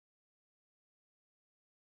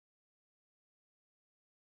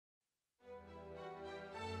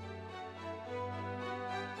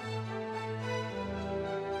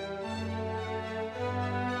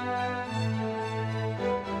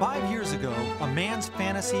5 years ago, a man's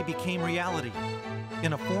fantasy became reality.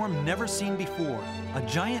 In a form never seen before, a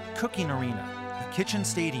giant cooking arena, the Kitchen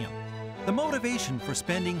Stadium. The motivation for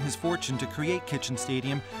spending his fortune to create Kitchen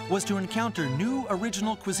Stadium was to encounter new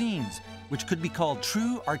original cuisines, which could be called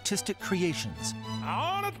true artistic creations.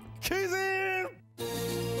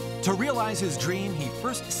 To realize his dream, he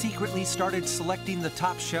first secretly started selecting the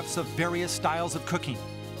top chefs of various styles of cooking.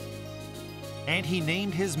 And he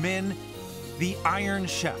named his men the Iron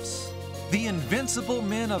Chefs, the invincible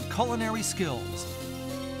men of culinary skills.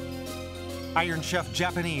 Iron Chef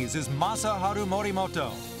Japanese is Masaharu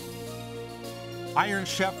Morimoto. Iron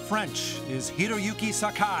Chef French is Hiroyuki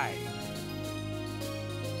Sakai.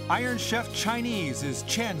 Iron Chef Chinese is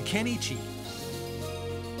Chen Kenichi.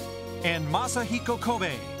 And Masahiko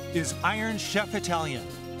Kobe is Iron Chef Italian.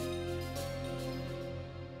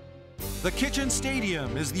 The Kitchen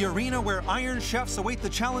Stadium is the arena where Iron Chefs await the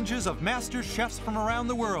challenges of master chefs from around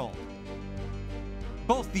the world.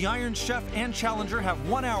 Both the Iron Chef and Challenger have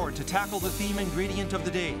 1 hour to tackle the theme ingredient of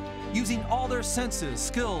the day, using all their senses,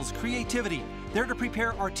 skills, creativity. They're to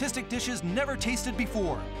prepare artistic dishes never tasted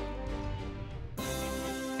before.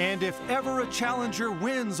 And if ever a challenger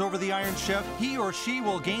wins over the Iron Chef, he or she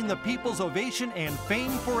will gain the people's ovation and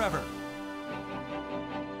fame forever.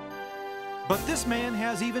 But this man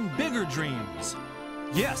has even bigger dreams.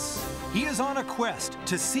 Yes, he is on a quest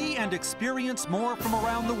to see and experience more from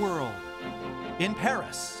around the world. In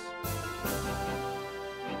Paris,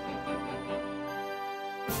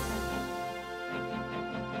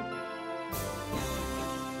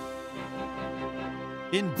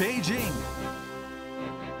 in Beijing,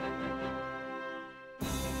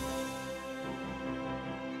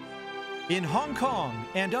 in Hong Kong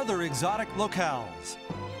and other exotic locales.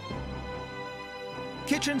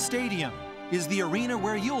 Kitchen Stadium is the arena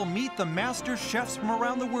where you will meet the master chefs from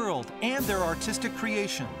around the world and their artistic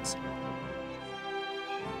creations.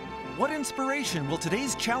 What inspiration will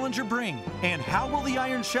today's challenger bring, and how will the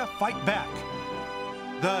Iron Chef fight back?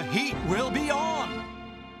 The heat will be on!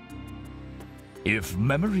 If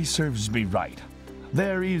memory serves me right,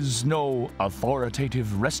 there is no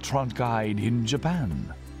authoritative restaurant guide in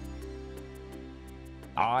Japan.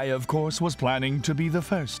 I, of course, was planning to be the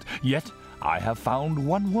first, yet I have found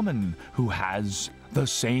one woman who has the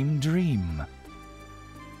same dream.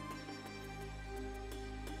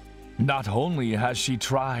 Not only has she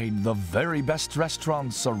tried the very best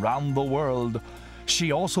restaurants around the world,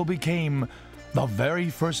 she also became the very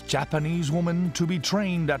first Japanese woman to be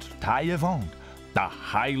trained at Taïwan, the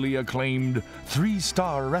highly acclaimed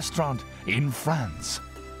 3-star restaurant in France.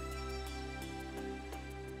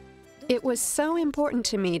 It was so important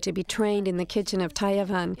to me to be trained in the kitchen of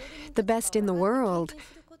Taïwan, the best in the world.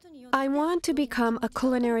 I want to become a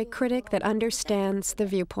culinary critic that understands the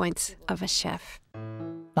viewpoints of a chef.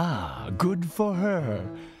 Ah, good for her.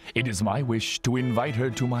 It is my wish to invite her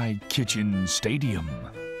to my Kitchen Stadium.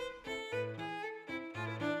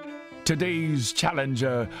 Today's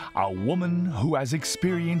challenger, a woman who has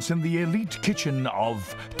experience in the elite kitchen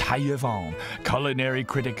of Taïwan, culinary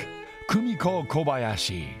critic Kumiko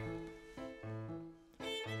Kobayashi.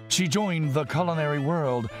 She joined the culinary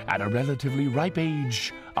world at a relatively ripe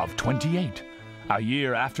age of 28, a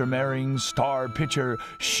year after marrying star pitcher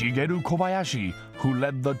Shigeru Kobayashi, who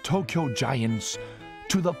led the Tokyo Giants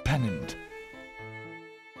to the pennant.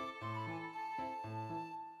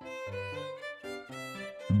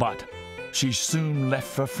 But she soon left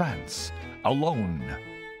for France, alone,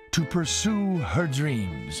 to pursue her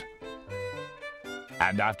dreams.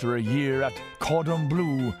 And after a year at Cordon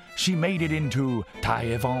Bleu, she made it into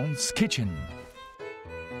Taïwan's kitchen.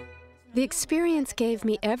 The experience gave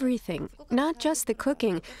me everything, not just the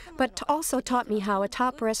cooking, but also taught me how a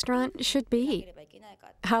top restaurant should be,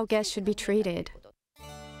 how guests should be treated.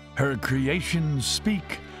 Her creations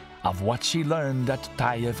speak of what she learned at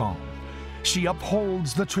Taïwan. She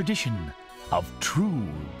upholds the tradition of true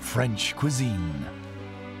French cuisine.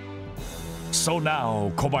 So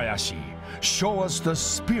now, Kobayashi, show us the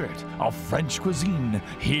spirit of French cuisine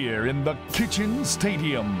here in the Kitchen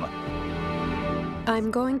Stadium. I'm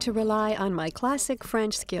going to rely on my classic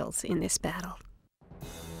French skills in this battle.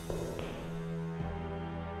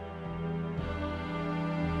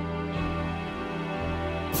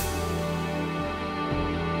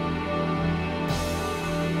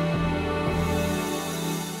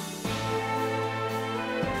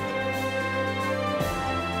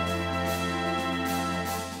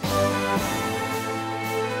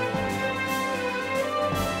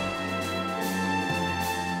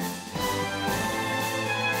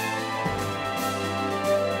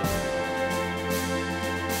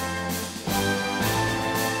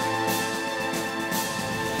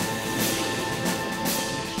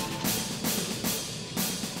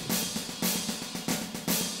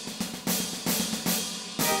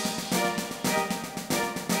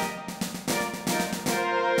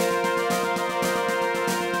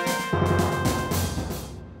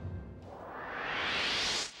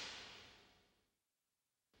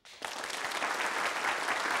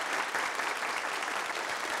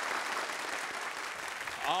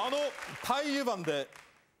 台湾で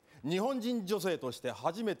日本人女性として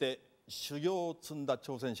初めて修行を積んだ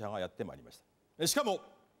挑戦者がやってまいりました。しかも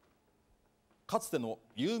かつての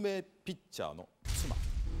有名ピッチャーの妻。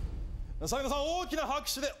さあ皆さん大きな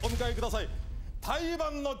拍手でお迎えください。台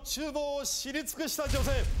湾の厨房を知り尽くした女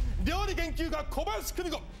性、料理研究家小林久美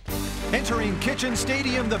子。 Entering Kitchen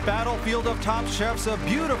Stadium, the battlefield of top chefs, a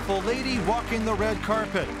beautiful lady walking the red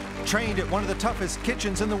carpet. Trained at one of the toughest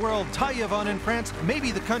kitchens in the world, Taïwan in France,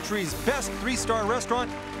 maybe the country's best three-star restaurant.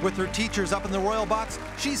 With her teachers up in the royal box,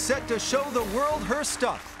 she's set to show the world her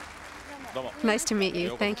stuff. Nice to meet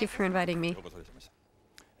you. Thank you for inviting me.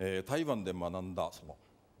 台湾で学んだその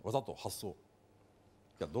技と発想、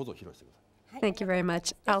どうぞ披露してください。 Thank you very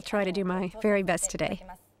much. I'll try to do my very best today.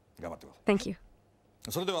 頑張ってください。 Thank you.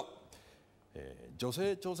 それでは、女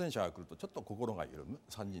性挑戦者が来るとちょっと心が緩む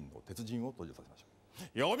3人の鉄人を登場させましょ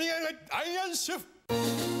う。よみがえりアイアンシェフ。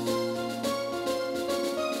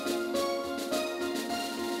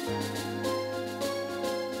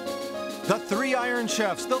 The three Iron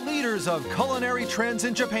Chefs, the leaders of culinary trends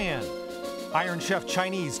in Japan. Iron Chef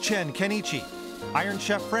Chinese Chen Kenichi, Iron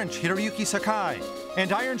Chef French Hiroyuki Sakai,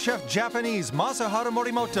 and Iron Chef Japanese Masaharu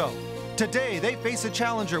Morimoto. Today, they face a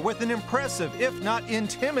challenger with an impressive, if not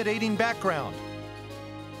intimidating, background.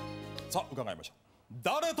 さあ伺いましょう。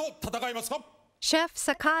誰と戦いますか？ Chef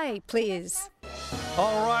Sakai, please.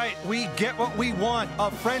 All right, we get what we want, a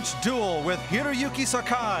French duel with Hiroyuki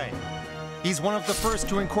Sakai. He's one of the first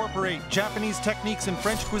to incorporate Japanese techniques in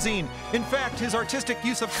French cuisine. In fact, his artistic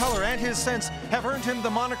use of color and his sense have earned him the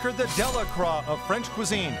moniker the Delacroix of French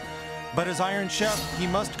cuisine. But as Iron Chef, he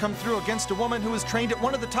must come through against a woman who is trained at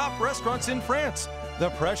one of the top restaurants in France. The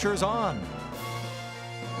pressure's on.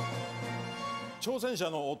 挑戦者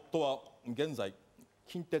の夫は現在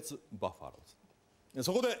近鉄バファローズ。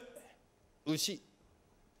そこで牛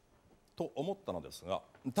と思ったのですが、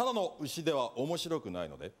ただの牛では面白くない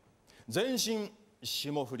ので、全身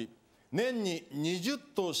霜降り、年に20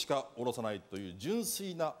頭しか卸さないという純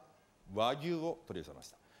粋な和牛を取り寄せまし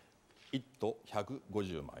た。1頭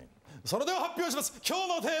150万円。それでは発表します。今日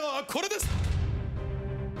のテーマはこれです。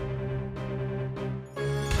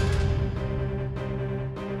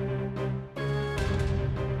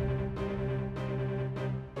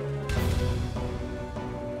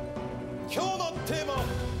今日のテーマは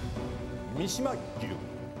三島牛。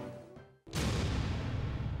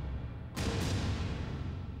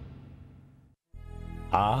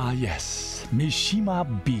 Ah, yes, Mishima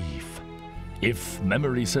beef. If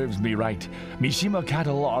memory serves me right, Mishima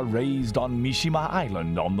cattle are raised on Mishima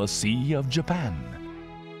Island on the Sea of Japan.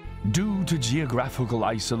 Due to geographical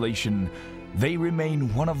isolation, they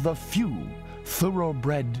remain one of the few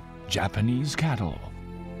thoroughbred Japanese cattle.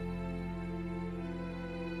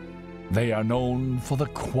 They are known for the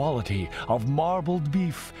quality of marbled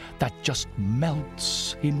beef that just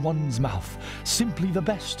melts in one's mouth, simply the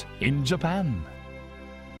best in Japan.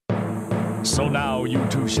 So now, you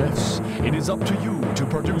two chefs, it is up to you to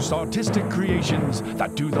produce artistic creations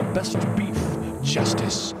that do the best beef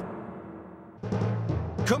justice.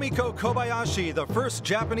 Kumiko Kobayashi, the first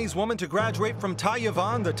Japanese woman to graduate from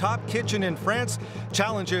Taïwan, the top kitchen in France,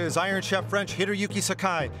 challenges Iron Chef French Hiroyuki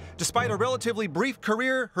Sakai. Despite a relatively brief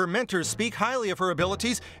career, her mentors speak highly of her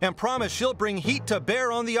abilities and promise she'll bring heat to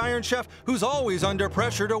bear on the Iron Chef, who's always under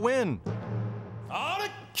pressure to win.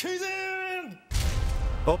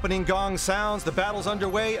 Opening gong sounds, the battle's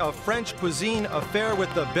underway, a French cuisine affair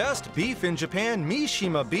with the best beef in Japan.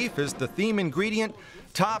 Mishima beef is the theme ingredient.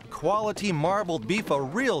 Top quality marbled beef, a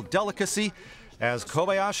real delicacy. As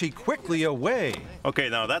Kobayashi quickly away. Okay,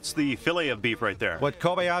 now that's the fillet of beef right there. What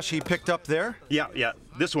Kobayashi picked up there? Yeah,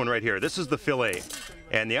 this one right here. This is the fillet.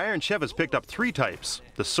 And the Iron Chef has picked up 3 types,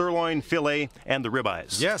 the sirloin, fillet, and the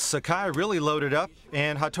ribeyes. Yes, Sakai really loaded up.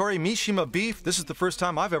 And Hattori Mishima beef, this is the first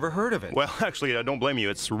time I've ever heard of it. Well, actually, I don't blame you.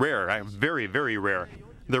 It's rare, very, very rare.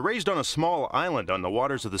 They're raised on a small island on the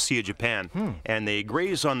waters of the Sea of Japan, and they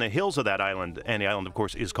graze on the hills of that island, and the island, of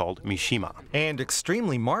course, is called Mishima. And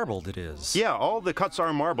extremely marbled it is. Yeah, all the cuts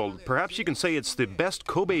are marbled. Perhaps you can say it's the best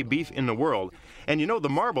Kobe beef in the world. And you know, the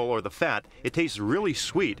marble, or the fat, it tastes really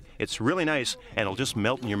sweet. It's really nice, and it'll just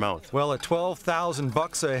melt in your mouth. Well, at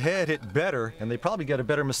 $12,000 a head, it better, and they probably get a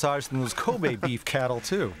better massage than those Kobe beef cattle,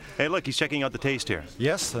 too. Hey, look, he's checking out the taste here.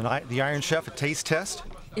 Yes, the Iron Chef, a taste test.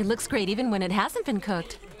 It looks great even when it hasn't been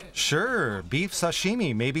cooked. Sure, beef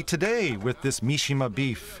sashimi, maybe today with this Mishima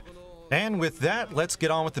beef. And with that, let's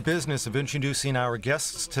get on with the business of introducing our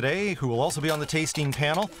guests today, who will also be on the tasting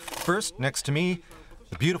panel. First, next to me,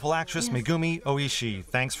 The beautiful actress Megumi Oishi.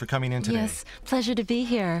 Thanks for coming in today. Yes, pleasure to be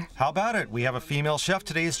here. How about it? We have a female chef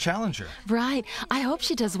today as challenger. Right. I hope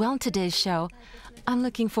she does well in today's show. I'm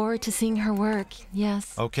looking forward to seeing her work,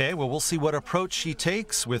 yes. Okay, well, we'll see what approach she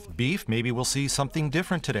takes with beef. Maybe we'll see something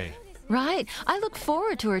different today. Right. I look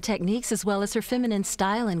forward to her techniques as well as her feminine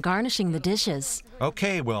style in garnishing the dishes.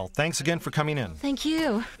 Okay, well, thanks again for coming in. Thank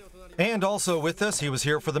you. And also with us, he was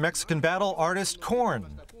here for the Mexican battle, artist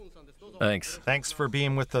Corn. Thanks. Thanks for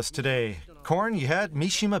being with us today. Corn, you had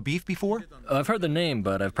Mishima beef before? I've heard the name,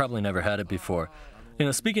 but I've probably never had it before. You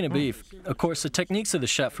know, speaking of beef, of course, the techniques of the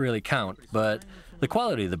chef really count, but the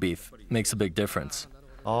quality of the beef makes a big difference.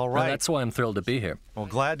 All right. And that's why I'm thrilled to be here. Well,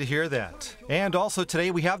 glad to hear that. And also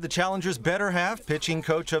today we have the challenger's better half, pitching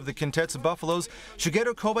coach of the Kintetsu Buffaloes,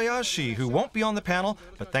 Shigeru Kobayashi, who won't be on the panel,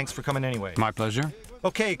 but thanks for coming anyway. My pleasure.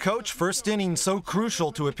 Okay, coach, first inning so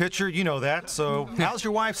crucial to a pitcher, you know that. So how's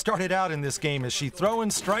your wife started out in this game? Is she throwing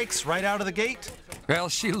strikes right out of the gate? Well,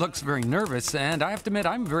 she looks very nervous, and I have to admit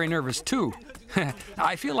I'm very nervous too.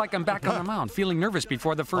 I feel like I'm back on the mound, feeling nervous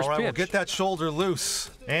before the first All right, pitch. well, get that shoulder loose.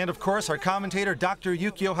 And of course, our commentator, Dr.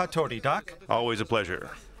 Yukio Hattori. Doc? Always a pleasure.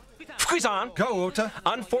 Fukuyi-san! Go, Ota.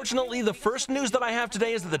 Unfortunately, the first news that I have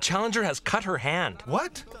today is that the challenger has cut her hand.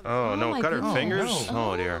 What? Oh, no, my cut her goodness. fingers?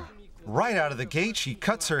 no. Oh, dear. Right out of the gate, she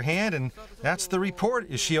cuts her hand, and that's the report.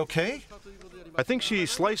 Is she okay? I think she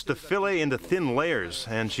sliced the fillet into thin layers,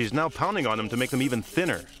 and she's now pounding on them to make them even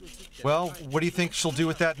thinner. Well, what do you think she'll do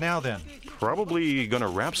with that now, then? Probably gonna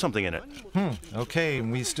wrap something in it. Okay,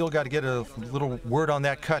 and we still got to get a little word on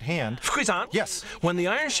that cut hand. Fukuyi-san? Yes. When the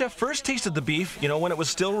Iron Chef first tasted the beef, you know, when it was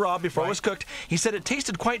still raw before it was cooked, he said it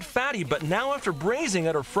tasted quite fatty, but now after braising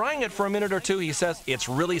it or frying it for a minute or two, he says it's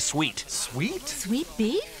really sweet. Sweet? Sweet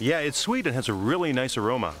beef? Yeah, it's sweet and has a really nice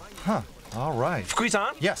aroma. Huh. All right.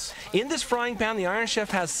 Fukuyi-san? Yes. In this frying pan, the Iron Chef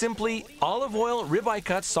has simply olive oil, ribeye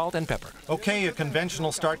cuts, salt, and pepper. Okay, a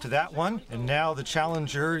conventional start to that one. And now the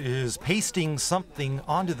challenger is pasting something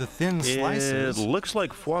onto the thin slices. It looks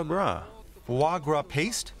like foie gras. Foie gras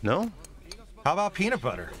paste? No? How about peanut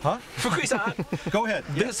butter? Huh? Fukuyi-san, Go ahead.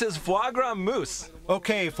 this is foie gras mousse.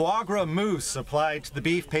 Okay, foie gras mousse applied to the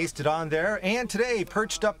beef, pasted on there. And today,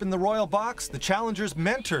 perched up in the royal box, the challenger's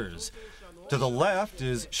mentors. To the left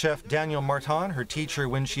is Chef Daniel Martin, her teacher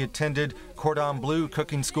when she attended Cordon Bleu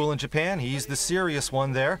cooking school in Japan. He's the serious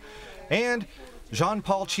one there. And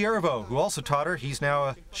Jean-Paul Ciervo, who also taught her. He's now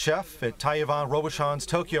a chef at Taiwan Robuchon's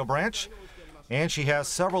Tokyo branch. And she has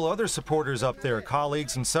several other supporters up there,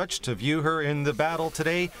 colleagues and such, to view her in the battle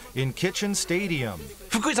today in Kitchen Stadium.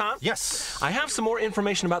 Fukuyi-san? Yes. I have some more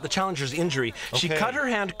information about the challenger's injury. She Okay. cut her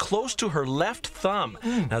hand close to her left thumb.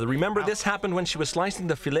 Now, remember, this happened when she was slicing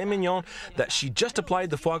the filet mignon that she just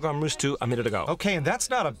applied the foie gras mousse to a minute ago. Okay, and that's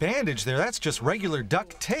not a bandage there. That's just regular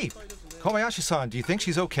duct tape. Kobayashi-san, do you think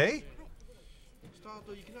she's okay?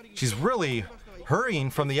 She's really hurrying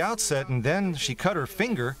from the outset, and then she cut her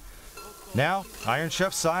finger. Now, Iron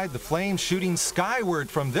Chef's side, the flame shooting skyward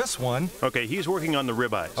from this one. Okay, he's working on the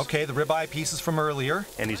ribeyes. Okay, the ribeye pieces from earlier.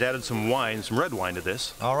 And he's added some wine, some red wine to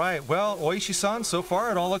this. All right, well, Oishi-san, so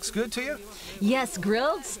far it all looks good to you? Yes,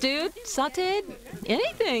 grilled, stewed, sauteed,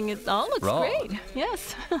 anything. It all looks Raw. great.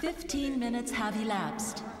 Yes. 15 minutes have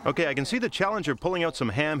elapsed. Okay, I can see the challenger pulling out some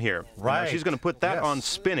ham here. Now, Right. she's going to put that Yes. on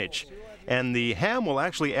spinach. And the ham will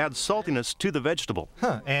actually add saltiness to the vegetable.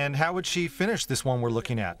 Huh, and how would she finish this one we're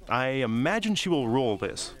looking at? I imagine she will roll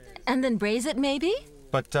this. And then braise it, maybe?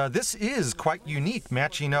 But this is quite unique,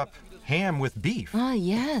 matching up ham with beef. Oh,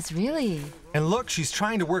 yes, really. And look, she's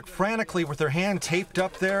trying to work frantically with her hand taped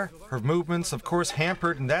up there. Her movements, of course,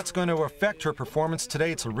 hampered, and that's going to affect her performance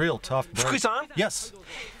today. It's a real tough break. Fukuyi-san? Yes.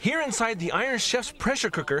 Here inside the Iron Chef's pressure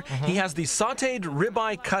cooker, he has the sauteed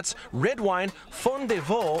ribeye cuts, red wine, fond de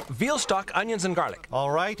veau, veal stock, onions, and garlic.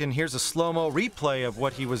 All right, and here's a slow-mo replay of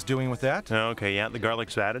what he was doing with that. Okay, yeah, the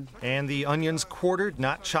garlic's added. And the onions quartered,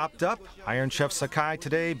 not chopped up. Iron Chef Sakai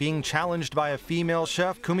today being challenged by a female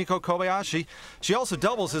chef, Kumiko Kobayashi. She also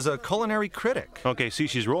doubles as a culinary critic. Okay, see,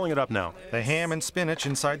 she's rolling it up now. The ham and spinach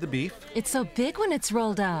inside the beef, It's so big when it's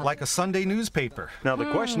rolled out. like a Sunday newspaper. Now,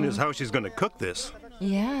 the question is how she's going to cook this.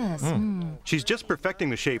 Yes. She's just perfecting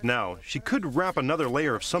the shape now. She could wrap another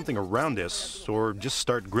layer of something around this, or just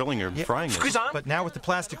start grilling or frying this. Fukuyi-san? But now with the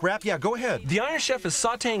plastic wrap, yeah, go ahead. The Iron Chef is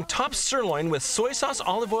sauteing top sirloin with soy sauce,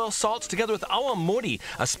 olive oil, salts, together with awamori,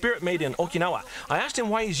 a spirit made in Okinawa. I asked him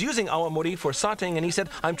why he's using awamori for sauteing, and he said,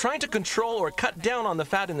 I'm trying to control or cut down on the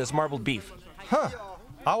fat in this marbled beef. Huh.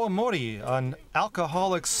 Awamori, an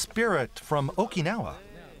alcoholic spirit from Okinawa.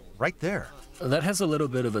 right there. That has a little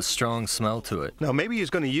bit of a strong smell to it. Now, maybe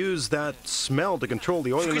he's going to use that smell to control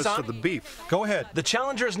the oiliness of the beef. Go ahead. The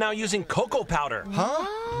challenger is now using cocoa powder. Huh?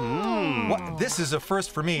 What? This is a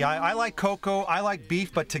first for me. I like cocoa, I like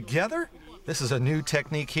beef, but together? This is a new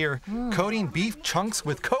technique here. Coating beef chunks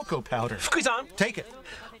with cocoa powder. Fukuisan. Take it.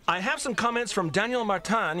 I have some comments from Daniel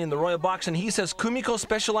Martin in the Royal Box, and he says Kumiko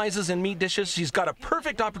specializes in meat dishes. She's got a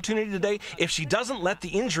perfect opportunity today if she doesn't let the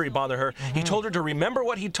injury bother her. He told her to remember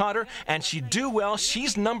what he taught her, and she'd do well.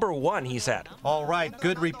 She's #1, he said. All right,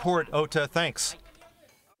 good report, Ota. Thanks.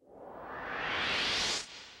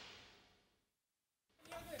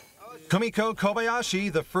 Kumiko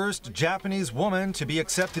Kobayashi, the first Japanese woman to be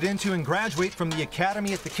accepted into and graduate from the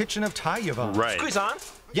Academy at the Kitchen of Taiwan. Right.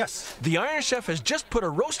 Fukuisan. Yes. The Iron Chef has just put a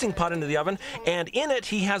roasting pot into the oven, and in it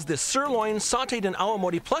he has this sirloin sauteed in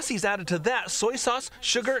awamori, plus he's added to that soy sauce,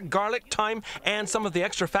 sugar, garlic, thyme, and some of the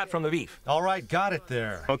extra fat from the beef. All right, got it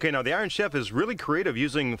there. Okay, now the Iron Chef is really creative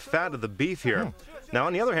using fat of the beef here. Now,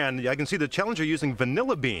 on the other hand, I can see the challenger using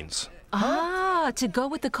vanilla beans. Ah, to go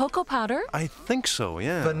with the cocoa powder? I think so,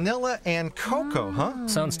 yeah. Vanilla and cocoa, huh?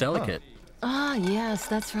 Sounds delicate. Ah, yes,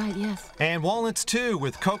 that's right, yes. And walnuts too,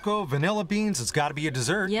 with cocoa, vanilla beans. It's got to be a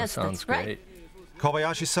dessert. Yes, Sounds that's right. great.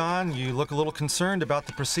 Kobayashi-san, you look a little concerned about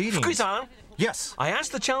the proceedings. Fukuisan. Yes. I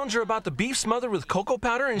asked the challenger about the beef smothered with cocoa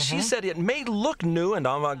powder, and she said it may look new and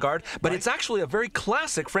avant-garde, but it's actually a very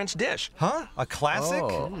classic French dish. Huh? A classic?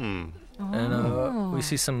 And we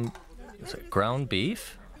see some ground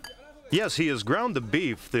beef. Yes, he has ground the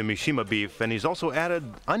beef, the Mishima beef, and he's also added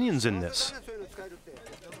onions in this.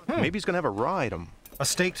 Maybe he's going to have a raw item. A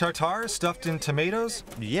steak tartare stuffed in tomatoes?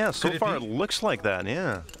 Yeah, so Could it far be? it looks like that,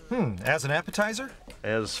 yeah. As an appetizer?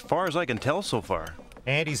 As far as I can tell so far.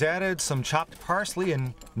 And he's added some chopped parsley,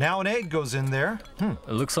 and now an egg goes in there.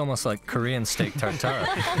 It looks almost like Korean steak tartare.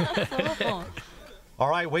 All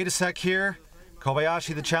right, wait a sec here.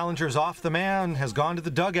 Kobayashi, the challenger, is off the man, has gone to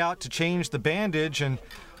the dugout to change the bandage, and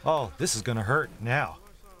oh, this is going to hurt now.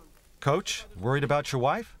 Coach, worried about your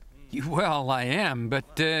wife? Well, I am,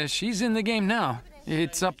 but she's in the game now.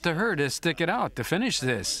 It's up to her to stick it out to finish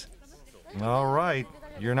this. All right.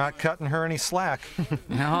 You're not cutting her any slack.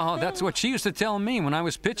 No, that's what she used to tell me when I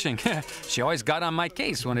was pitching. She always got on my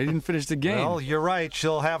case when I didn't finish the game. Well, you're right.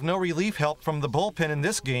 She'll have no relief help from the bullpen in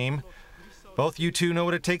this game. Both you two know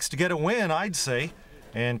what it takes to get a win, I'd say.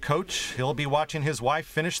 And Coach, he'll be watching his wife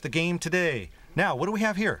finish the game today. Now, what do we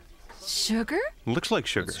have here? Sugar? Looks like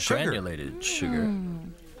sugar. Granulated sugar.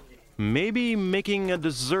 Maybe making a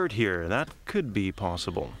dessert here. That could be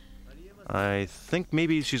possible. I think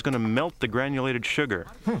maybe she's going to melt the granulated sugar.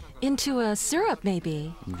 Into a syrup,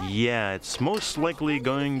 maybe. Yeah, it's most likely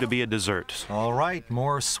going to be a dessert. All right,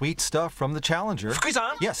 more sweet stuff from the challenger.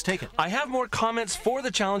 Fukuisan. Yes, take it. I have more comments for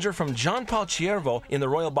the challenger from John Paul Ciervo in the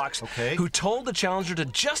Royal Box, who told the challenger to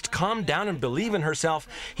just calm down and believe in herself.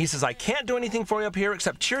 He says, I can't do anything for you up here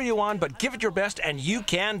except cheer you on, but give it your best and you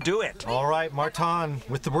can do it. All right, Martin,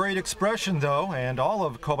 with the worried expression, though, and all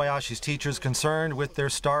of Kobayashi's teachers concerned with their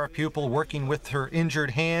star pupil working with her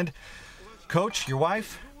injured hand. Coach, your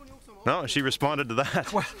wife? No, she responded to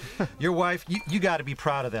that. Well, your wife, you got to be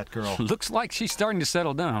proud of that girl. Looks like she's starting to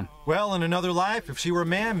settle down. Well, in another life, if she were a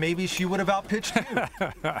man, maybe she would have outpitched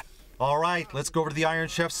you. All right, let's go over to the Iron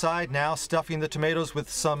Chef's side now, stuffing the tomatoes with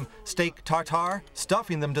some steak tartare,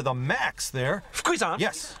 stuffing them to the max there. Fukuisan.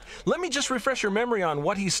 Yes. Let me just refresh your memory on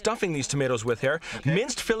what he's stuffing these tomatoes with here.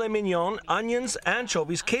 Minced filet mignon, onions,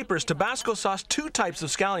 anchovies, capers, Tabasco sauce, 2 types of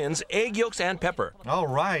scallions, egg yolks, and pepper. All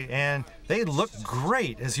right, and they look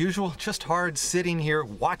great as usual. Just hard sitting here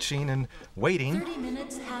watching and waiting. 30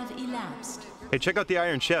 minutes have elapsed. Hey, check out the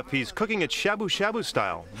Iron Chef. He's cooking it shabu-shabu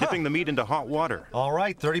style, dipping the meat into hot water. All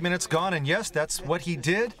right, 30 minutes gone, and yes, that's what he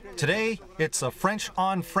did. Today, it's a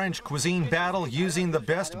French-on-French cuisine battle using the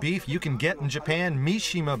best beef you can get in Japan,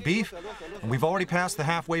 Mishima beef, and we've already passed the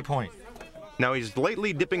halfway point. Now he's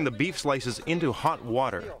lightly dipping the beef slices into hot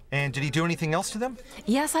water. And did he do anything else to them?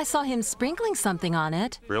 Yes, I saw him sprinkling something on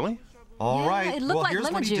it. Really? All Yeah, right. it looked well, like here's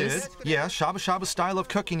lemon what he juice. did. Yeah, shabu-shabu style of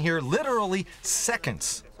cooking here, literally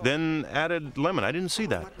seconds. Then added lemon. I didn't see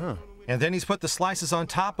that. Huh. And then he's put the slices on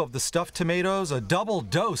top of the stuffed tomatoes, a double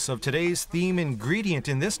dose of today's theme ingredient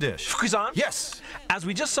in this dish. Fukuisan? Yes. As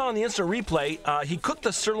we just saw in the instant replay, he cooked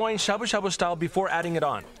the sirloin shabu-shabu style before adding it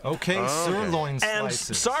on. Okay, sirloin And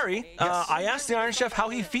slices. sorry, I asked the Iron Chef how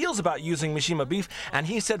he feels about using Mishima beef, and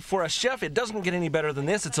he said, for a chef, it doesn't get any better than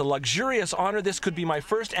this. It's a luxurious honor. This could be my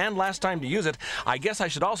first and last time to use it. I guess I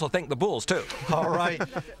should also thank the bulls, too. All right.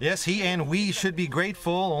 Yes, he and we should be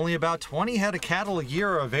grateful. Only about 20 head of cattle a year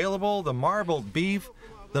are available. The marbled beef,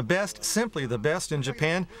 The best, simply the best in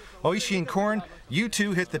Japan. Oishi and Corn, you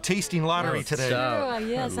two hit the tasting lottery today. Oh,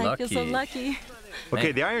 yes, I feel so lucky.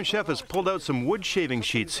 Okay, the Iron Chef has pulled out some wood shaving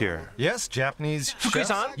sheets here. Yes, Japanese chefs.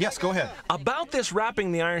 Fukui-san? Yes, go ahead. About this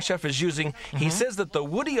wrapping the Iron Chef is using, he says that the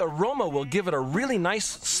woody aroma will give it a really nice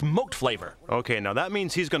smoked flavor. Okay, now that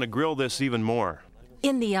means he's going to grill this even more.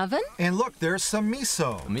 In the oven? And look, there's some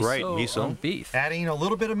miso. Right, miso. on beef. Adding a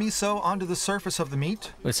little bit of miso onto the surface of the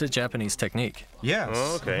meat. It's a Japanese technique. Yes.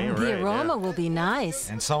 Okay, right. The aroma will be nice.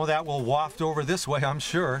 And some of that will waft over this way, I'm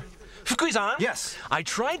sure. Fukui-san? Yes. I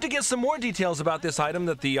tried to get some more details about this item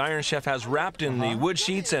that the Iron Chef has wrapped in the wood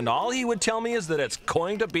sheets, and all he would tell me is that it's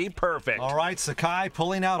going to be perfect. All right, Sakai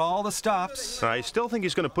pulling out all the stops. I still think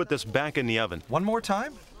he's going to put this back in the oven. One more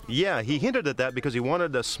time? Yeah, he hinted at that because he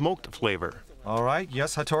wanted a smoked flavor. All right,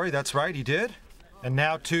 yes, Hattori, that's right, he did. And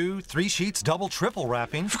now 2, 3 sheets, double, triple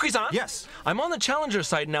wrapping. Fukui-san? Yes. I'm on the Challenger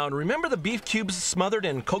side now, and remember the beef cubes smothered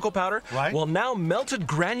in cocoa powder? Right. Well, now melted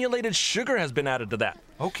granulated sugar has been added to that.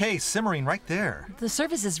 Okay, simmering right there. The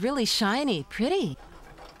surface is really shiny, pretty.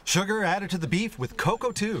 Sugar added to the beef with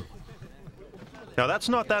cocoa too. Now, that's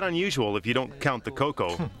not that unusual if you don't count the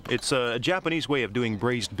cocoa. It's a Japanese way of doing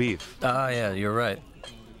braised beef. Ah, yeah, you're right.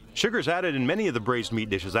 Sugar's added in many of the braised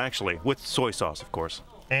meat dishes, actually, with soy sauce, of course.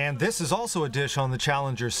 And this is also a dish on the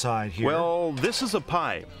Challenger's side here. Well, this is a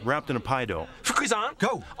pie, wrapped in a pie dough. Fukui-san?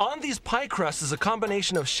 Go. On these pie crusts is a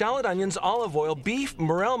combination of shallot onions, olive oil, beef,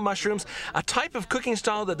 morel mushrooms, a type of cooking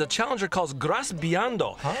style that the Challenger calls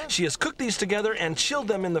grasbiando. She has cooked these together and chilled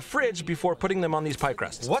them in the fridge before putting them on these pie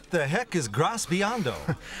crusts. What the heck is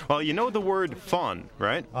grasbiando? Well, you know the word fond,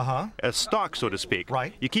 right? Uh-huh. A stock, so to speak.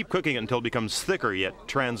 Right. You keep cooking it until it becomes thicker yet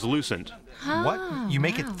translucent. What? You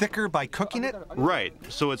make it thicker by cooking it? Right.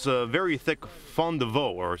 So it's a very thick fond de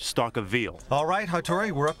veau, or stock of veal. All right,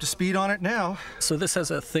 Hattori, we're up to speed on it now. So this has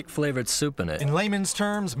a thick flavored soup in it. In layman's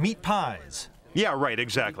terms, meat pies. Yeah, right,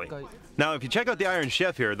 exactly. Now, if you check out the Iron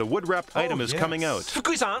Chef here, the wood-wrapped item is coming out.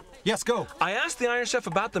 Fukui-san? Yes, go. I asked the Iron Chef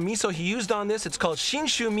about the miso he used on this. It's called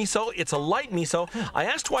Shinshu miso. It's a light miso. I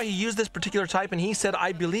asked why he used this particular type, and he said,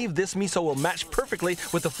 I believe this miso will match perfectly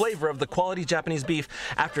with the flavor of the quality Japanese beef.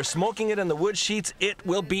 After smoking it in the wood sheets, it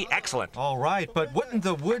will be excellent. All right, but wouldn't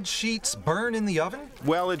the wood sheets burn in the oven?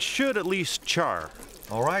 Well, it should at least char.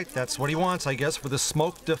 All right, that's what he wants, I guess, for the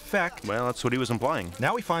smoked effect. Well, that's what he was implying.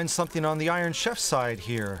 Now we find something on the Iron Chef's side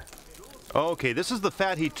here. Okay, this is the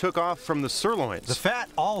fat he took off from the sirloins. The fat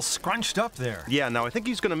all scrunched up there. Yeah, now I think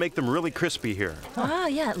he's going to make them really crispy here. Wow,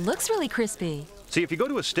 yeah, it looks really crispy. See, if you go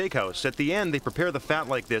to a steakhouse, at the end they prepare the fat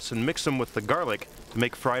like this and mix them with the garlic to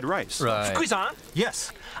make fried rice. Right. Fukui-san?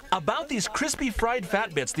 Yes. About these crispy fried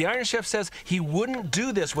fat bits, the Iron Chef says he wouldn't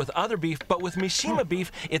do this with other beef, but with Mishima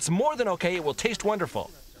beef, it's more than okay. It will taste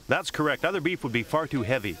wonderful. That's correct. Other beef would be far too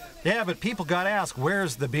heavy. Yeah, but people gotta ask,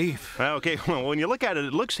 where's the beef? Okay, well, when you look at it,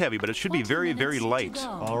 it looks heavy, but it should be very, very light.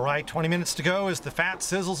 All right, 20 minutes to go as the fat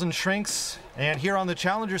sizzles and shrinks. And here on the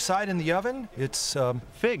Challenger side in the oven, it's,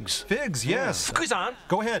 figs. Figs, yes. Fukui-san?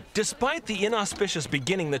 Go ahead. Despite the inauspicious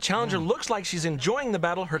beginning, the Challenger looks like she's enjoying the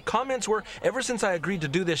battle. Her comments were, ever since I agreed to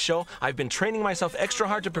do this show, I've been training myself extra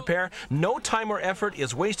hard to prepare. No time or effort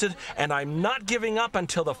is wasted, and I'm not giving up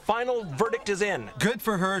until the final verdict is in. Good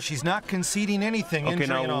for her. She's not conceding anything. Okay,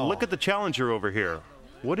 injury and now all. look at the Challenger over here.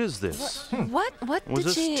 What is this? What Was did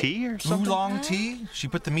this she... tea or something? Oolong tea? She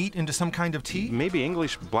put the meat into some kind of tea? Maybe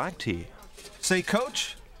English black tea. Say,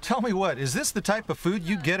 Coach, tell me what, is this the type of food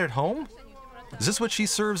you get at home? Is this what she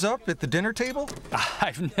serves up at the dinner table?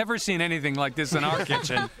 I've never seen anything like this in our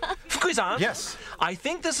kitchen. Fukui-san? Yes. I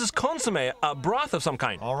think this is consomme, a broth of some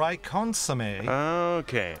kind. All right, consomme.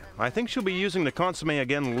 Okay, I think she'll be using the consomme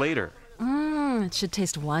again later. It should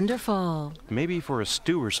taste wonderful. Maybe for a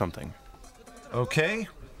stew or something. Okay,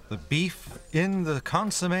 the beef in the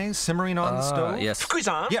consomme simmering on the stove? Yes.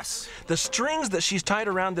 Fukui-san? Yes. The strings that she's tied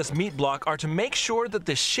around this meat block are to make sure that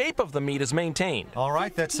the shape of the meat is maintained. All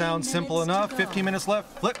right, that sounds simple enough. 15 minutes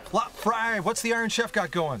left. Flip, flop, fry. What's the Iron Chef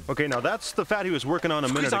got going? Okay, now that's the fat he was working on a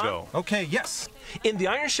minute Fukui-san? ago. Okay, yes. In the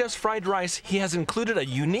Iron Chef's fried rice, he has included a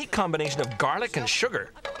unique combination of garlic and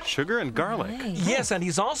sugar. Sugar and garlic. Hey. Yes, and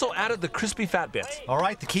he's also added the crispy fat bits. All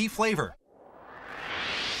right, the key flavor.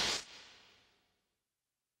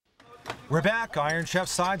 We're back. Iron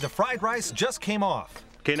Chef's side. The fried rice just came off.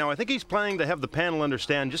 Okay, now I think he's planning to have the panel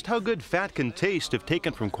understand just how good fat can taste if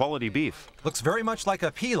taken from quality beef. Looks very much like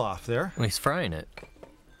a pilaf there. He's frying it.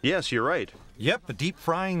 Yes, you're right. Yep, a deep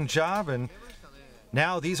frying job. And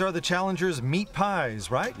now these are the Challenger's meat pies,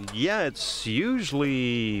 right? Yeah, it's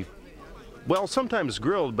usually, well, sometimes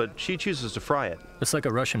grilled, but she chooses to fry it. It's like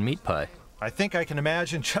a Russian meat pie. I think I can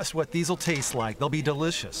imagine just what these will taste like. They'll be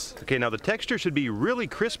delicious. Okay, now the texture should be really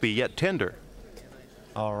crispy yet tender.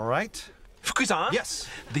 All right. Fukui-san? Yes.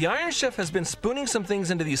 The Iron Chef has been spooning some things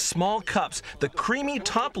into these small cups. The creamy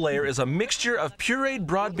top layer is a mixture of pureed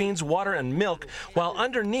broad beans, water, and milk, while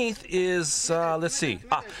underneath is, let's see,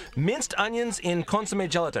 minced onions in consomme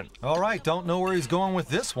gelatin. All right, don't know where he's going with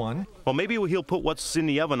this one. Well, maybe he'll put what's in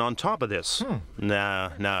the oven on top of this. Nah,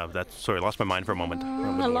 sorry, lost my mind for a moment.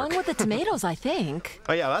 Along with the tomatoes, I think.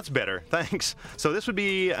 Oh, yeah, that's better. Thanks. So this would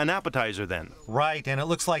be an appetizer then. Right, and it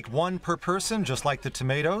looks like one per person, just like the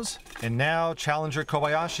tomatoes. And now challenger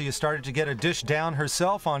Kobayashi has started to get a dish down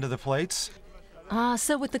herself onto the plates.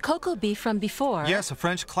 So with the cocoa beef from before. Yes, a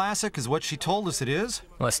French classic is what she told us it is.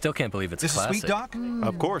 Well, I still can't believe it's this classic. This is sweet, Doc?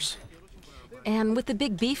 Of course. And with the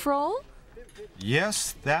big beef roll?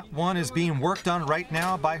 Yes, that one is being worked on right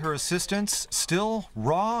now by her assistants. Still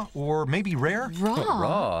raw or maybe rare? Raw?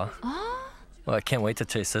 Raw? Well, I can't wait to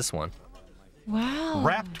taste this one. Wow.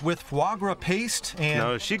 Wrapped with foie gras paste and...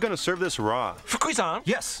 Now, is she going to serve this raw? Fukui-san?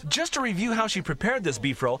 Yes? Just to review how she prepared this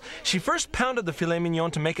beef roll, she first pounded the filet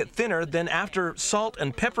mignon to make it thinner, then after salt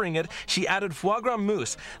and peppering it, she added foie gras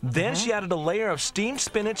mousse. Then she added a layer of steamed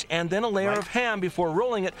spinach and then a layer of ham before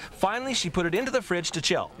rolling it. Finally, she put it into the fridge to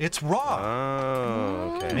chill. It's raw.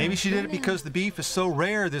 Oh, okay. Maybe she did it because the beef is so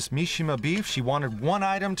rare, this Mishima beef. She wanted one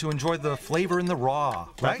item to enjoy the flavor in the raw,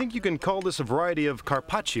 right? I think you can call this a variety of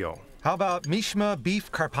carpaccio. How about Mishima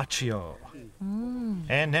beef carpaccio?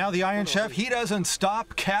 And now the Iron Chef, he doesn't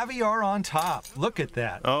stop. Caviar on top. Look at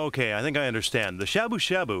that. Okay, I think I understand. The shabu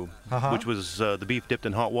shabu, which was the beef dipped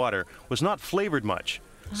in hot water, was not flavored much.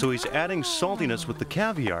 So he's adding saltiness with the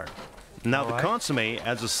caviar. Now, the consomme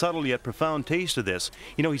adds a subtle yet profound taste to this.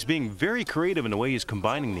 You know, he's being very creative in the way he's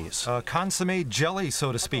combining these. Consomme jelly,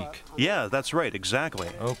 so to speak. Yeah, that's right, exactly.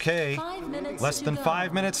 Okay. Less than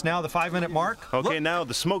 5 minutes now, the 5-minute mark. Okay, now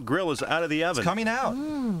the smoke grill is out of the oven. It's coming out.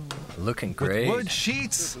 Looking great. With wood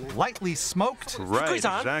sheets, lightly smoked. Right,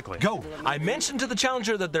 exactly. Go. I mentioned to the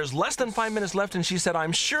challenger that there's less than 5 minutes left, and she said,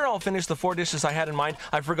 I'm sure I'll finish the 4 dishes I had in mind.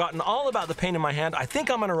 I've forgotten all about the pain in my hand. I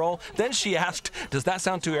think I'm on a roll. Then she asked, does that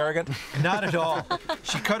sound too arrogant? Not at all.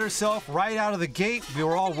 She cut herself right out of the gate. We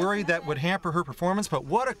were all worried that would hamper her performance, but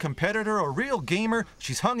what a competitor, a real gamer.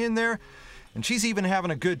 She's hung in there, and she's even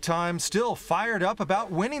having a good time, still fired up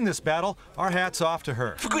about winning this battle. Our hats off to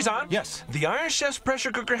her. Fukui-san? Yes? The Iron Chef's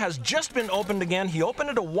pressure cooker has just been opened again. He opened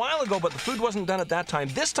it a while ago, but the food wasn't done at that time.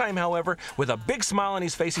 This time, however, with a big smile on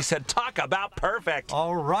his face, he said, talk about perfect.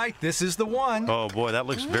 All right, this is the one. Oh, boy, that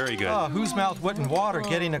looks very good. Whose mouth wet in water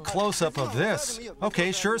getting a close-up of this?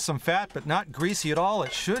 Okay, sure, some fat, but not greasy at all.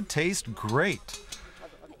 It should taste great.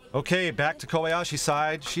 Okay, back to Kobayashi's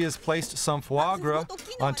side. She has placed some foie gras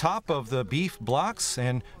on top of the beef blocks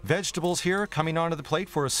and vegetables here coming onto the plate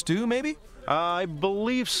for a stew, maybe? I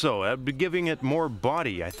believe so. I'd be giving it more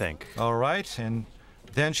body, I think. All right, and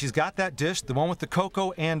then she's got that dish, the one with the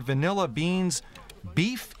cocoa and vanilla beans,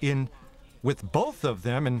 beef in with both of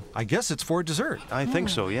them, and I guess it's for dessert. I think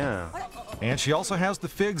so, yeah. And she also has the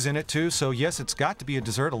figs in it, too, so yes, it's got to be a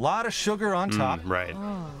dessert. A lot of sugar on top. Right.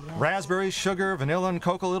 Raspberries, sugar, vanilla, and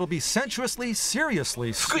cocoa. It'll be sensuously,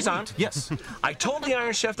 seriously sweet. Fukui-san? Yes. I told the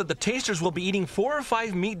Iron Chef that the tasters will be eating 4 or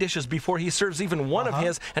 5 meat dishes before he serves even one of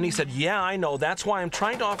his, and he said, yeah, I know. That's why I'm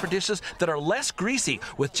trying to offer dishes that are less greasy,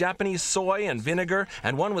 with Japanese soy and vinegar,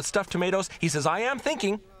 and one with stuffed tomatoes. He says, I am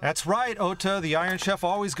thinking. That's right, Ota. The Iron Chef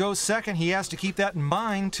always goes second. He has to keep that in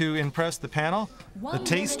mind to impress the panel. The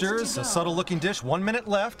tasters, a subtle-looking dish, 1 minute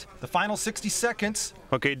left. The final 60 seconds.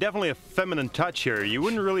 Okay, definitely a feminine touch here. You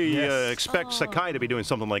wouldn't really expect Sakai to be doing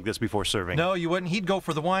something like this before serving. No, you wouldn't. He'd go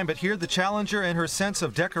for the wine, but here the challenger and her sense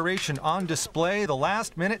of decoration on display. The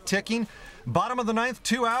last minute ticking. Bottom of the 9th,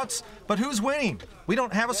 2 outs. But who's winning? We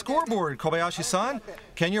don't have a scoreboard, Kobayashi-san.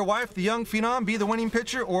 Can your wife, the young phenom, be the winning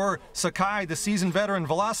pitcher? Or Sakai, the seasoned veteran,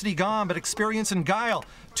 velocity gone, but experience and guile?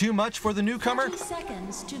 Too much for the newcomer?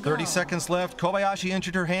 30 seconds left. Kobayashi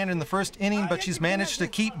injured her hand in the first inning, but she's managed to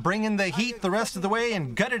keep bringing the heat the rest of the way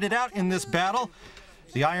and gutted it out in this battle.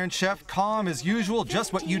 The Iron Chef, calm as usual,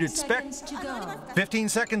 just what you'd expect. 15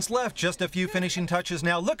 seconds left, just a few finishing touches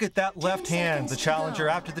now. Look at that left hand. The challenger,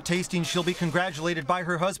 after the tasting, she'll be congratulated by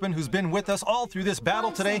her husband, who's been with us all through this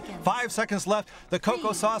battle today. 5 seconds left. The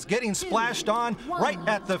cocoa sauce getting splashed on right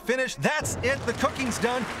at the finish. That's it. The cooking's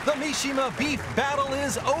done. The Mishima beef battle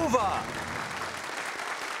is over.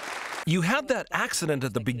 You had that accident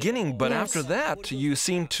at the beginning, but after that, you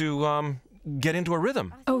seemed to get into a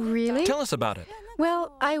rhythm. Oh, really? Tell us about it.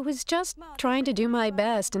 Well, I was just trying to do my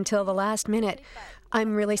best until the last minute.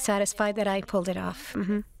 I'm really satisfied that I pulled it off.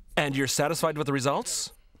 And you're satisfied with the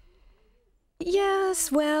results?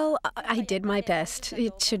 Yes, well, I did my best.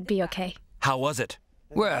 It should be okay. How was it?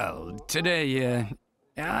 Well, today,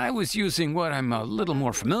 I was using what I'm a little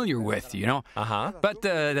more familiar with, you know? Uh-huh. But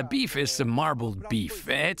the beef is the marbled beef.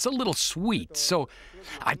 It's a little sweet, so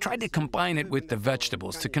I tried to combine it with the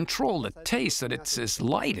vegetables to control the taste so that it's as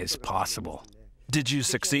light as possible. Did you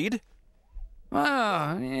succeed?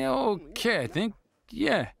 Okay, I think,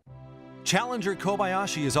 yeah. Challenger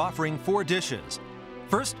Kobayashi is offering 4 dishes.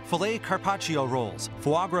 First, filet carpaccio rolls,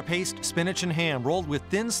 foie gras paste, spinach, and ham rolled with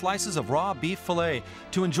thin slices of raw beef filet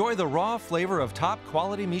to enjoy the raw flavor of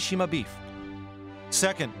top-quality Mishima beef.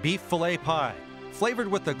 Second, beef filet pie, flavored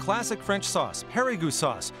with the classic French sauce, Périgueux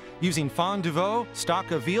sauce, using fond du veau,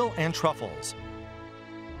 stock of veal, and truffles.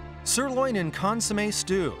 Sirloin and consommé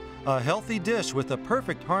stew, a healthy dish with a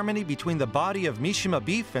perfect harmony between the body of Mishima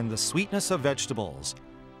beef and the sweetness of vegetables.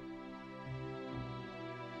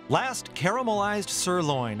 Last, caramelized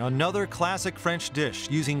sirloin, another classic French dish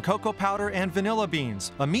using cocoa powder and vanilla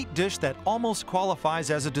beans, a meat dish that almost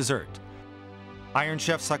qualifies as a dessert. Iron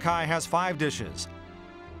Chef Sakai has 5 dishes.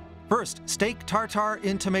 First, steak tartare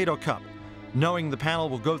in tomato cup. Knowing the panel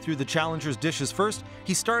will go through the challenger's dishes first,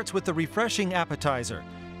 he starts with the refreshing appetizer.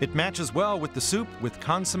 It matches well with the soup with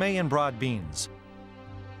consommé and broad beans.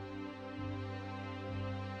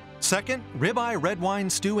 Second, ribeye red wine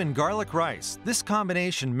stew and garlic rice. This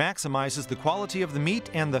combination maximizes the quality of the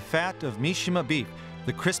meat and the fat of Mishima beef.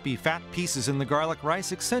 The crispy fat pieces in the garlic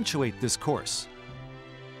rice accentuate this course.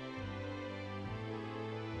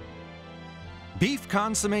 Beef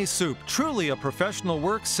consommé soup, truly a professional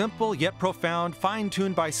work, simple yet profound,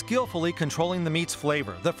 fine-tuned by skillfully controlling the meat's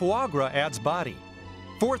flavor. The foie gras adds body.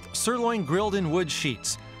 Fourth, sirloin grilled in wood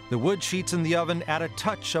sheets. The wood sheets in the oven add a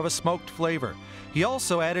touch of a smoked flavor. He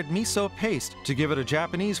also added miso paste to give it a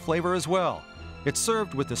Japanese flavor as well. It's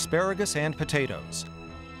served with asparagus and potatoes.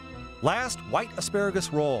 Last, white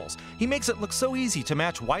asparagus rolls. He makes it look so easy to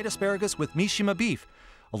match white asparagus with Mishima beef.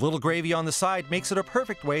 A little gravy on the side makes it a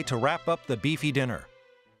perfect way to wrap up the beefy dinner.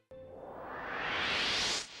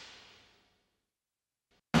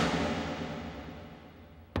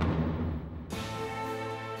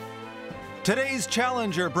 Today's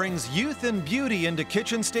challenger brings youth and beauty into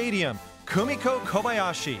Kitchen Stadium, Kumiko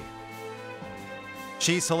Kobayashi.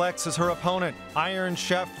 She selects as her opponent Iron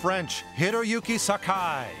Chef French Hiroyuki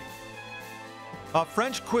Sakai. A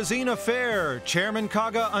French cuisine affair, Chairman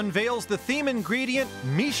Kaga unveils the theme ingredient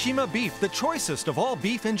Mishima beef, the choicest of all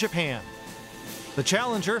beef in Japan. The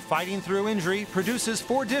challenger, fighting through injury, produces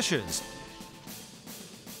 4 dishes.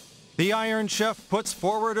 The Iron Chef puts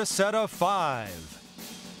forward a set of 5.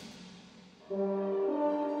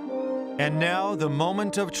 And now, the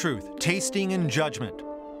moment of truth, tasting and judgment.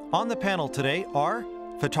 On the panel today are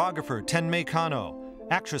photographer Tenmei Kano,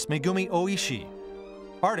 actress Megumi Oishi,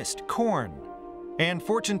 artist Korn, and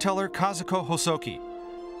fortune teller Kazuko Hosoki.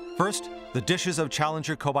 First, the dishes of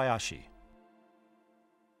challenger Kobayashi.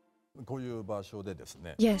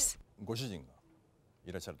 Yes.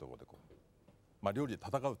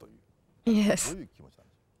 Yes.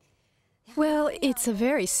 Well, it's a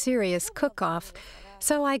very serious cook-off,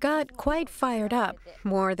 so I got quite fired up,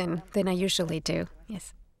 more than I usually do.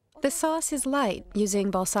 Yes. The sauce is light,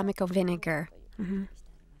 using balsamico vinegar.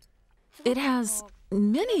 It has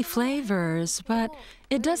many flavors, but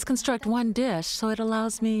it does construct one dish, so it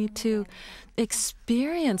allows me to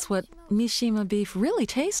experience what Mishima beef really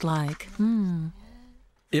tastes like.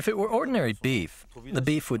 If it were ordinary beef, the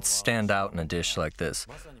beef would stand out in a dish like this,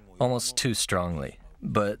 almost too strongly.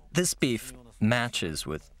 But this beef matches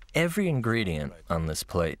with every ingredient on this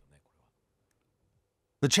plate.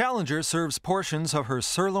 The challenger serves portions of her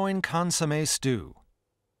sirloin consommé stew.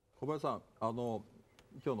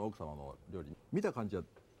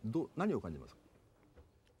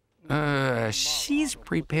 She's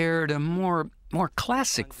prepared a more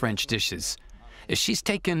classic French dishes. She's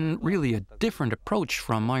taken really a different approach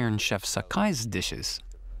from Iron Chef Sakai's dishes.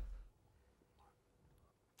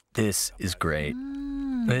 This is great.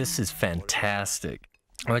 This is fantastic.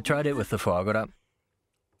 I tried it with the foie gras,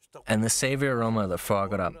 and the savory aroma of the foie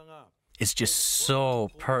gras is just so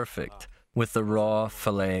perfect with the raw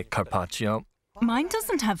filet carpaccio. Mine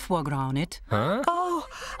doesn't have foie gras on it. Huh? Oh,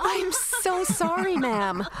 I'm so sorry,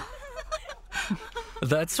 ma'am.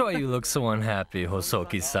 That's why you look so unhappy,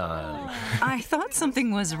 Hosoki-san. I thought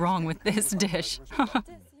something was wrong with this dish.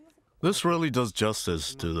 This really does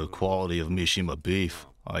justice to the quality of Mishima beef,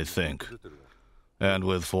 I think. And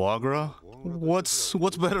with foie gras, what's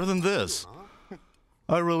better than this?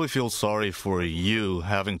 I really feel sorry for you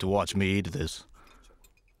having to watch me eat this.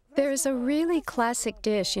 There's a really classic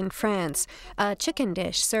dish in France, a chicken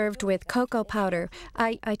dish served with cocoa powder.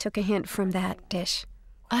 I took a hint from that dish.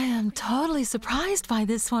 I am totally surprised by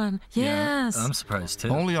this one. Yes. Yeah, I'm surprised too.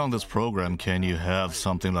 Only on this program can you have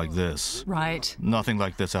something like this. Right. Nothing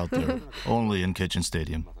like this out there. Only in Kitchen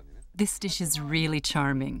Stadium. This dish is really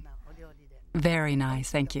charming. Very nice,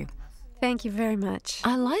 thank you. Thank you very much.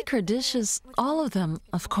 I like her dishes, all of them,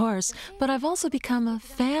 of course, but I've also become a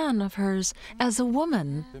fan of hers as a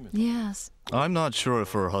woman. Yes. I'm not sure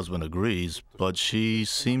if her husband agrees, but she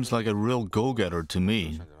seems like a real go-getter to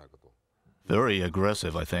me. Very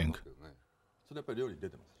aggressive, I think.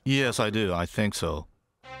 Yes, I do. I think so.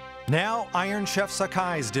 Now, Iron Chef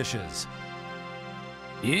Sakai's dishes.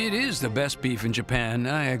 It is the best beef in Japan,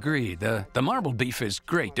 I agree. The marbled beef is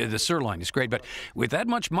great, the sirloin is great, but with that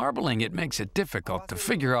much marbling, it makes it difficult to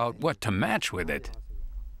figure out what to match with it.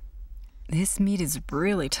 This meat is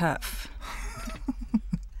really tough.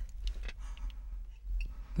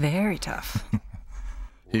 Very tough.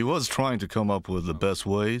 He was trying to come up with the best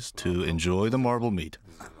ways to enjoy the marbled meat.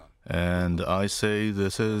 And I say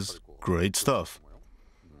this is great stuff.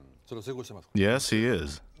 Yes, he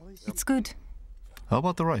is. It's good. How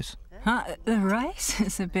about the rice? The rice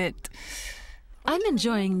is a bit... I'm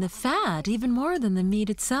enjoying the fat even more than the meat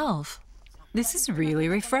itself. This is really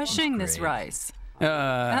refreshing, this rice.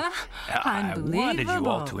 I wanted you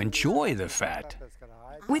all Unbelievable. to enjoy the fat.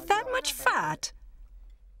 With that much fat?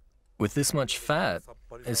 With this much fat,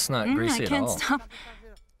 it's not greasy I at can't all. stop.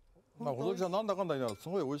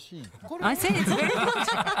 I say it's very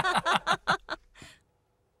good.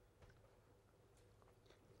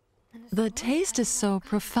 The taste is so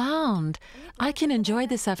profound. I can enjoy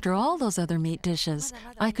this after all those other meat dishes.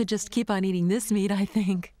 I could just keep on eating this meat, I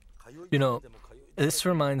think. You know, this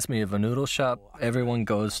reminds me of a noodle shop everyone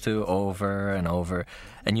goes to over and over,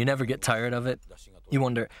 and you never get tired of it. You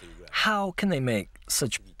wonder, how can they make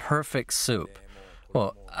such perfect soup?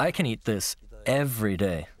 Well, I can eat this every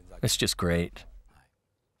day. It's just great.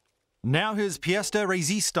 Now his pièce de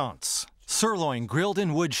résistance, sirloin grilled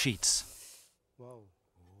in wood sheets.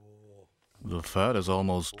 The fat is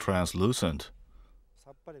almost translucent.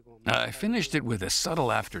 I finished it with a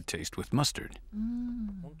subtle aftertaste with mustard.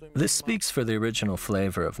 This speaks for the original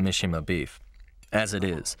flavor of Mishima beef, as it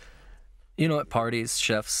is. You know, at parties,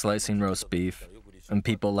 chefs slicing roast beef, and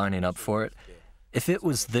people lining up for it. If it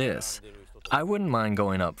was this, I wouldn't mind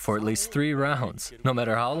going up for at least 3 rounds, no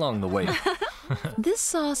matter how long the wait. This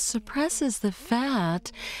sauce suppresses the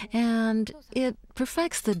fat, and it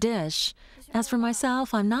perfects the dish. As for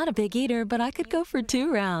myself, I'm not a big eater, but I could go for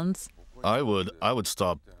 2 rounds. I would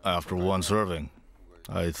stop after 1 serving.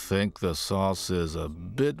 I think the sauce is a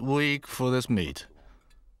bit weak for this meat.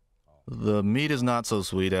 The meat is not so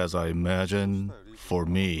sweet as I imagine for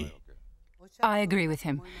me. I agree with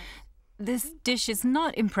him. This dish is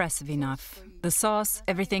not impressive enough. The sauce,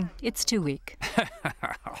 everything, it's too weak.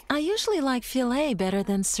 I usually like filet better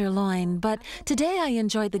than sirloin, but today I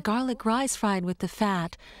enjoyed the garlic rice fried with the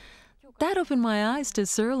fat. That opened my eyes to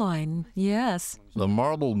sirloin, yes. The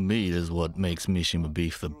marbled meat is what makes Mishima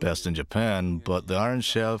beef the best in Japan, but the Iron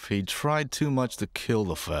Chef, he tried too much to kill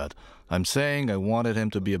the fat. I'm saying I wanted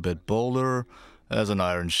him to be a bit bolder as an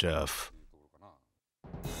Iron Chef.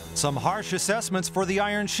 Some harsh assessments for the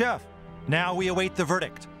Iron Chef. Now we await the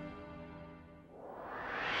verdict.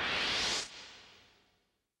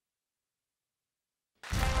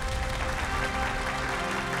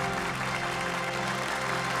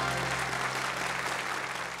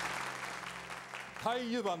タ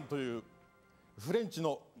イユバンというフレンチ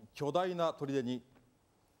の巨大な砦に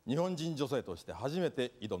日本人女性として初め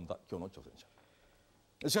て挑んだ今日の挑戦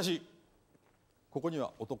者。しかしここに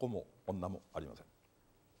は男も女もありません。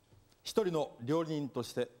一人の料理人と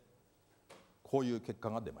してこういう結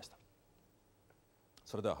果が出ました。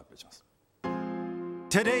それでは発表します。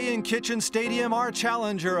 Today in Kitchen Stadium, our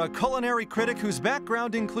challenger, a culinary critic whose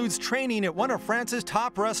background includes training at one of France's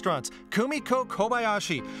top restaurants, Kumiko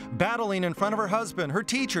Kobayashi. Battling in front of her husband, her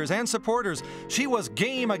teachers, and supporters, she was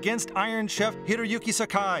game against Iron Chef Hiroyuki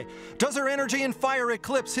Sakai. Does her energy and fire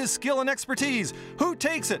eclipse his skill and expertise? Who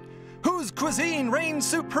takes it? Whose cuisine reigns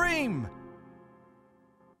supreme?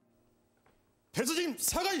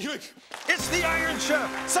 It's the Iron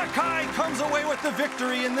Chef! Sakai comes away with the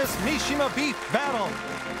victory in this Mishima beef battle.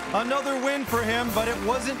 Another win for him, but it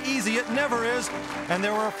wasn't easy, it never is. And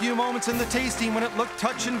there were a few moments in the tasting when it looked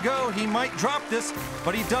touch and go. He might drop this,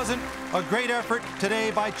 but he doesn't. A great effort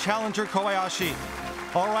today by challenger Kobayashi.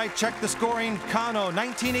 All right, check the scoring. Kano,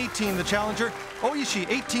 1918, the challenger. Oishi,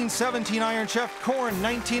 1817 Iron Chef. Korn,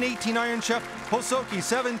 1918 Iron Chef. Hosoki,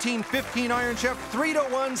 1715 Iron Chef.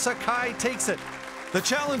 3-1, Sakai takes it. The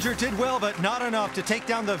challenger did well, but not enough to take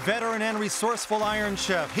down the veteran and resourceful Iron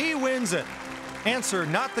Chef. He wins it. Answer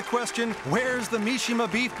not the question, where's the Mishima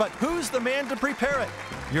beef, but who's the man to prepare it?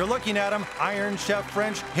 You're looking at him, Iron Chef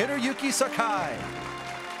French Hiroyuki Sakai.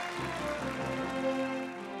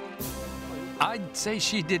 I'd say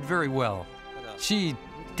she did very well. She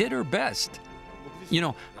did her best. You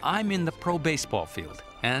know, I'm in the pro baseball field,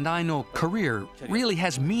 and I know career really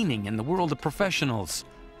has meaning in the world of professionals.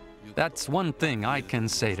 That's one thing I can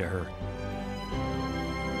say to her.